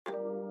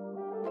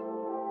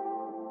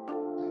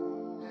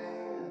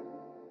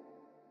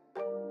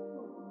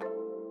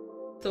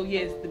So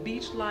yes, the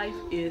beach life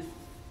is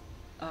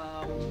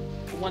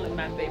one of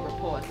my favorite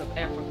parts of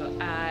Africa.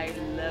 I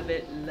love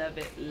it, love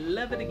it,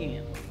 love it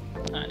again,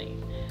 honey.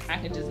 I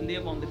can just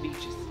live on the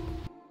beaches.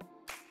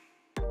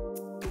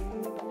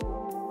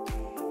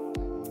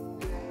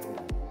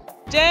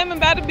 Jamming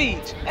by the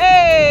beach.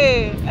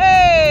 Hey,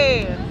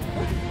 hey.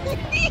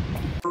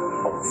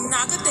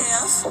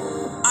 Nagadev,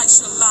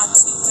 Aisha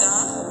Latuda,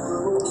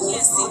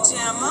 Yesi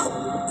Jamma,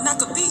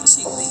 Nakabi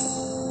Chigby,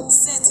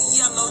 Santa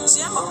Yellow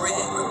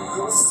Jamaret,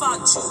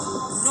 Faju,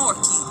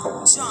 Norki,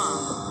 John,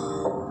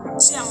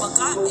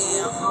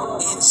 Jamagael,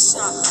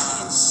 Inshallah.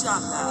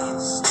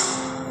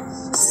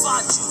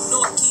 Faju,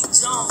 Norki,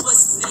 John,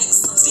 what's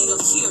next? I'm still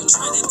here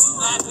trying to do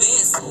my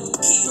best.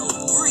 Heal,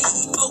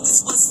 breathe,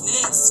 focus, what's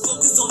next?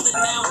 Focus on the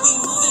now, we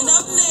moving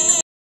up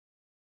next.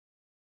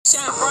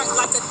 Shine bright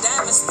like a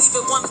diamond,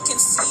 Stevie Wonder can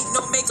see.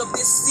 No makeup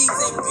this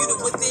season, beauty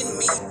within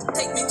me.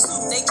 Take me to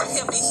nature,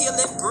 help me heal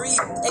and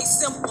breathe. A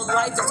simple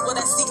life is what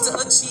I seek to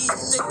achieve.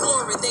 The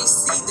glory they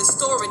see, the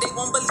story they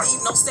won't believe.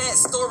 No sad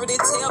story they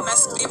tell, my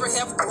spirit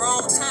have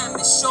grown. Time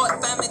is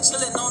short, family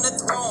chilling on the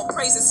throne.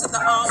 Praises to the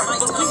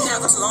Almighty, but we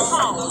never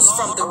pause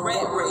from the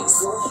rat race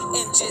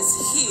and just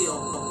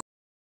heal.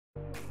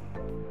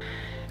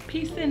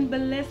 Peace and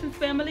blessings,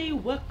 family.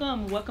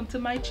 Welcome to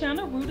my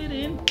channel, Rooted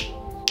in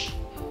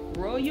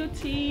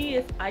Royalty.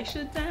 It's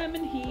Aisha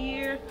Diamond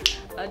here.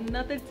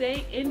 Another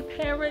day in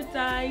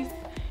paradise.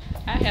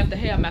 I have to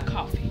have my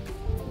coffee.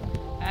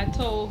 I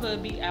told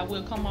hubby I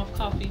will come off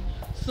coffee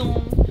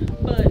soon,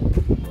 but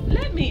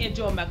let me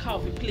enjoy my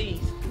coffee,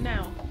 please.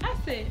 Now, I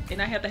said,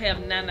 and I have to have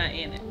nana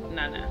in it.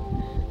 Nana.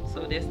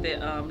 So that's the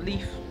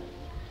leaf.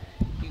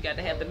 You got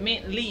to have the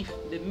mint leaf,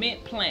 the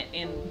mint plant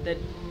in the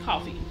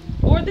coffee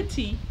or the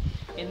tea,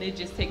 and they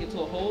just take it to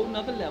a whole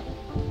nother level.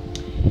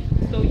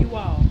 So you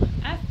all,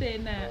 I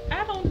said, now,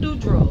 I don't do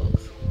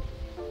drugs.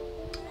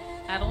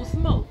 I don't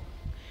smoke.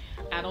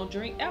 I don't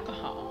drink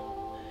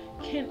alcohol.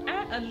 Can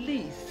I at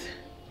least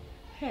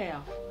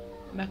have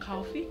my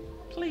coffee,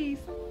 please?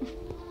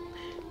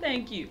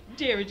 Thank you,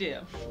 Jerry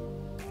Jeff.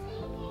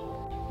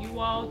 You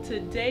all,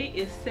 today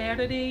is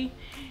Saturday.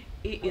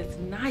 It is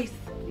nice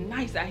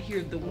out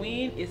here. The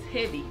wind is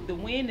heavy. The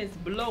wind is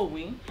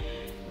blowing.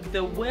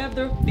 The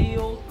weather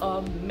feels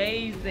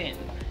amazing.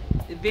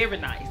 Very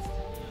nice.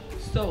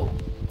 So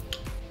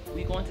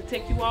we're going to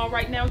take you all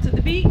right now to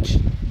the beach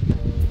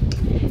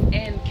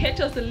and catch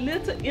us a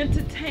little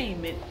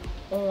entertainment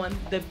on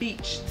the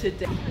beach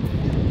today.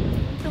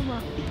 Come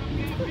on.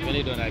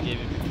 Really don't I give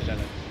you $50.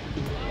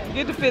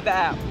 Get the $50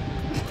 out.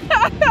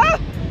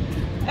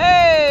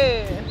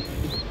 Hey.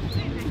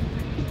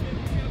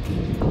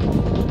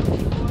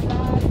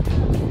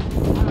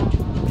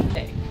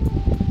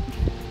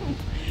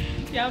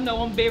 Y'all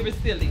know I'm very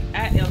silly.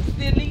 I am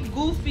silly,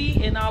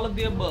 goofy, and all of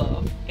the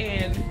above.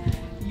 And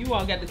you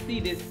all got to see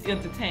this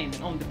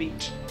entertainment on the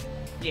beach.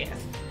 Yes.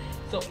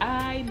 So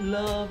I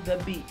love the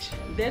beach.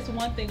 That's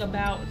one thing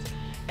about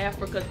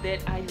Africa,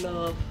 that I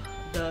love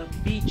the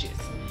beaches.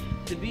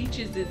 The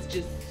beaches is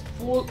just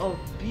full of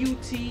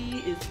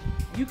beauty.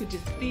 You could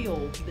just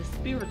feel the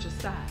spiritual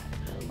side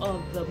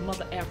of the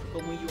Mother Africa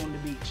when you're on the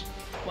beach.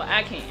 Well,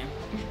 I can.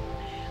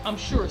 I'm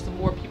sure some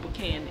more people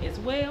can as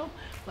well.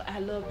 But I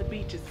love the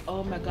beaches.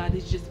 Oh my God,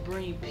 it just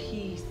brings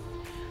peace,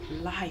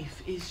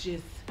 life. It's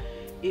just,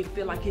 it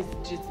feel like it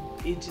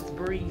just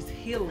brings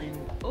healing.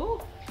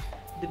 Oh,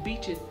 the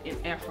beaches in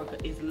Africa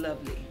is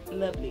lovely,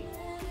 lovely.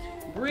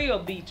 Real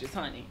beaches,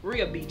 honey,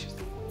 real beaches.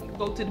 You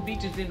go to the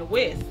beaches in the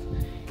West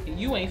and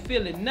you ain't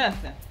feeling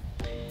nothing.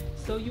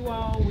 So you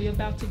all, we're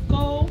about to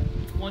go.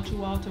 Want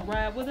you all to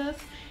ride with us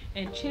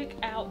and check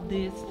out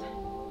this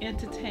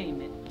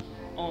entertainment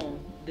on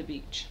the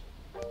beach.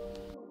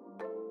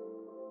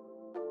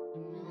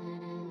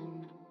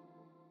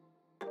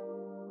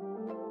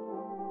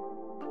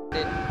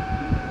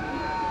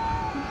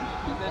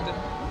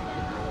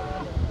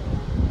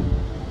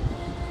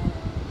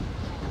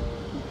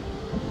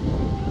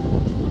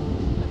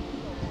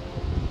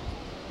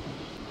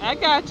 I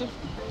got you.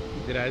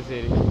 Did I say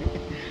it?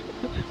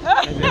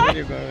 I said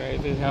you're going right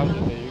to this house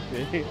and then you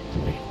say it.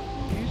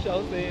 You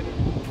sure said it.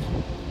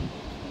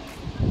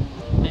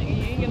 Now,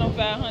 you ain't get no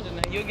 500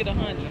 now, you'll get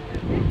 100.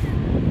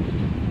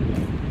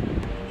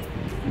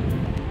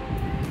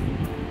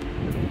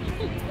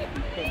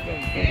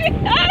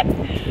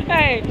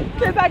 Hey,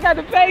 since I got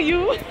to pay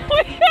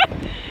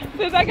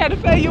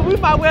you, we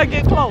might well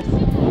get close.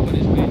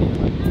 Nobody's paying you.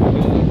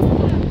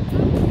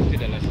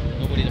 $50.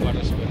 Nobody's about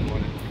to spend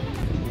money.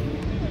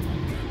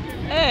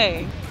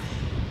 Hey.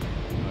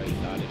 Oh, you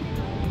thought it.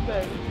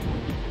 Baby.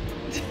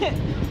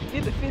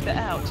 Get the 50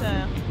 out,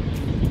 child.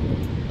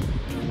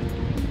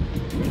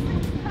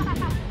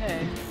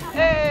 Hey.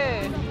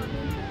 Hey.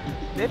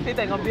 That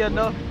 50 ain't gonna be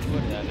enough.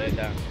 What did I lay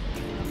down?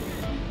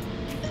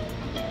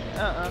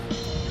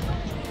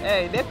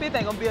 Hey, that 50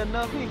 ain't gonna be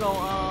enough.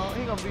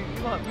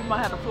 You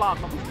might have to flop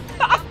him.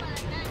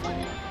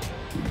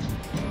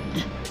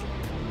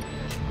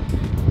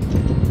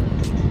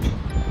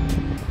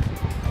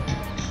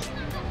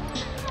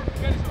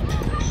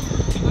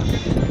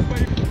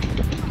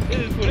 This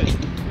is good.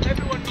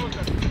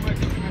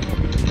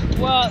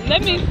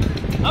 Let me.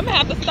 I'm gonna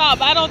have to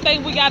stop. I don't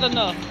think we got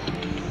enough.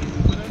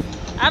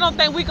 I don't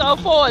think we can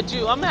afford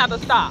you. I'm gonna have to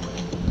stop.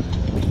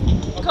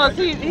 Cause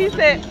he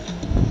said.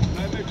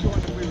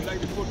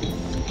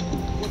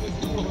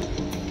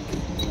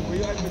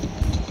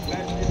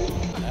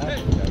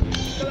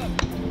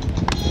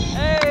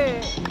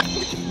 Hey.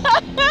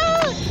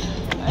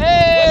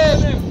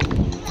 Hey.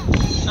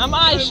 I'm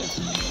Aisha.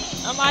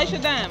 I'm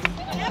Aisha Diamond.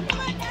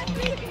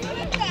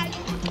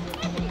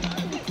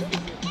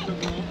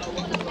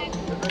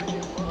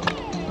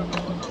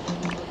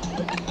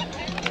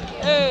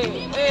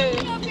 Hey, hey.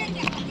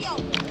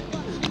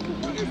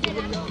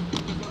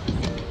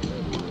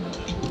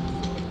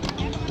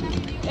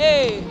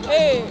 Hey,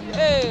 hey,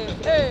 hey,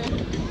 hey.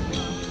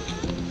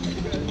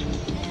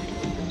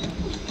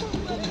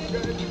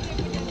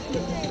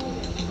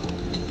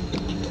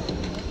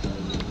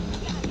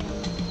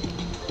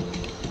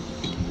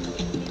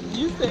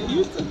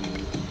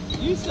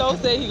 You sure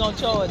said he gonna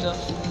charge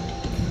us.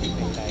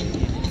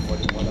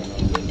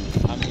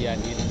 I'm here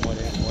needing more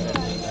than I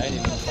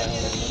didn't know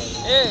 $500.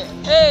 Hey,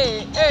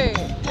 hey, hey,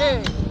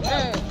 hey,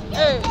 hey,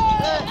 hey, hey.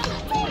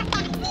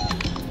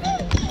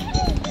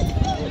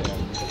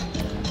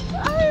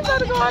 I ain't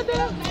gonna go out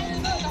there.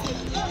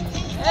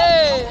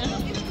 Hey.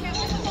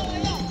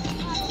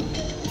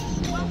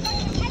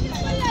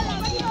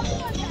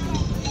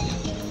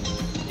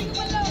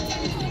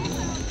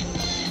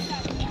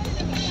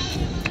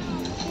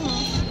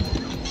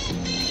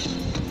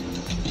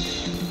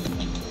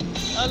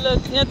 A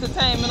little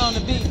entertainment on the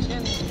beach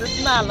in the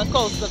smiling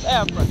coast of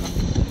Africa.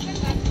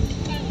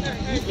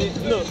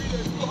 Look.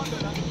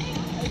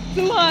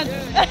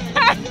 200.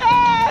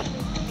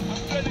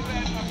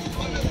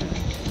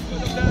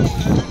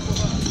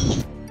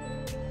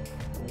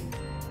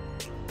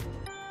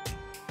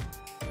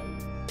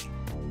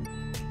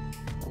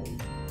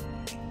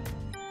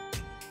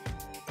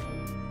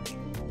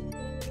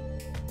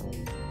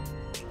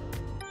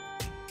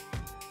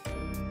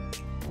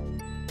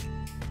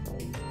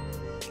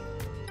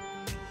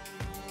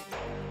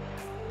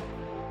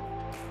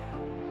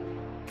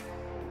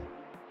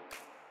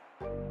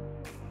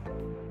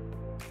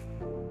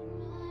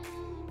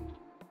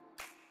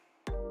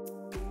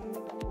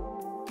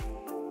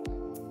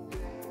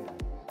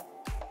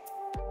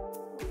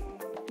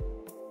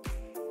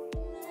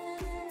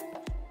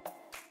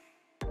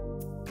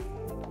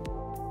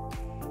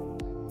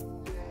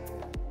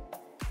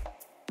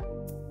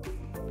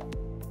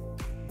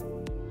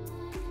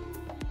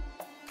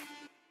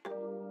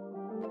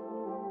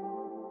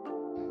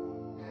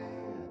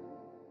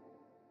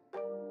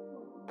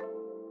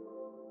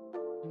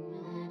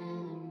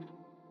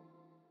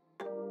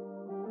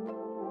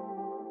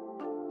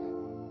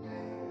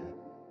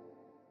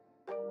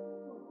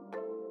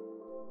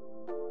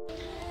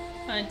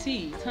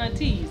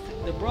 Hunties,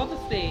 the brother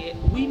said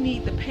we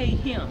need to pay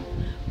him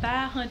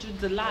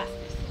 $500.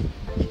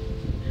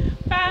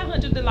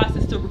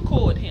 $500 to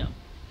record him.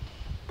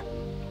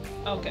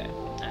 Okay,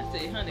 I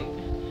said, honey,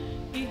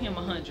 give him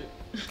 100.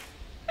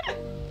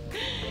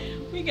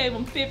 We gave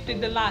him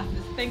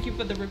 $50. Thank you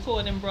for the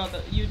recording,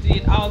 brother. You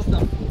did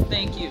awesome.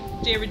 Thank you.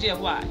 Jerry Jeff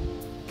White.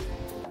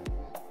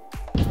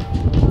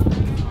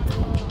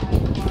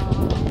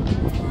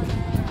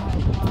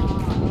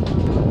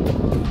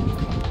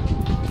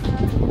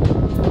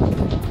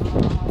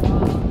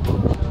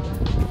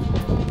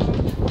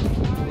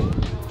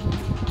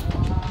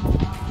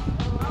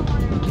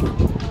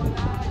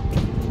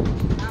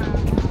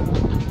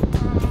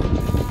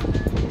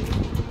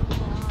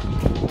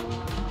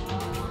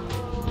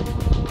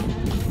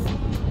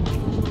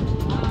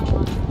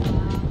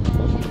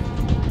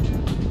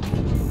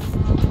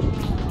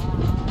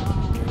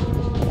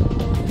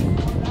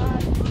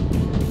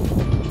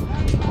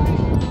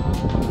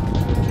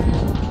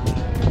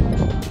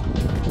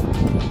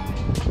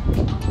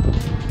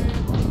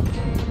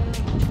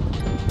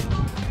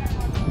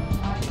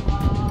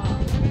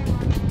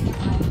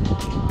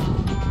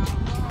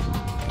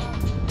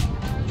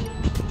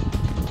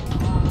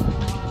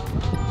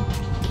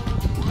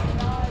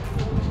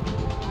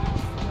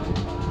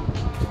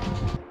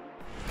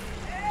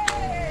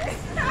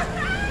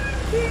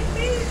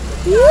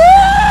 Woo!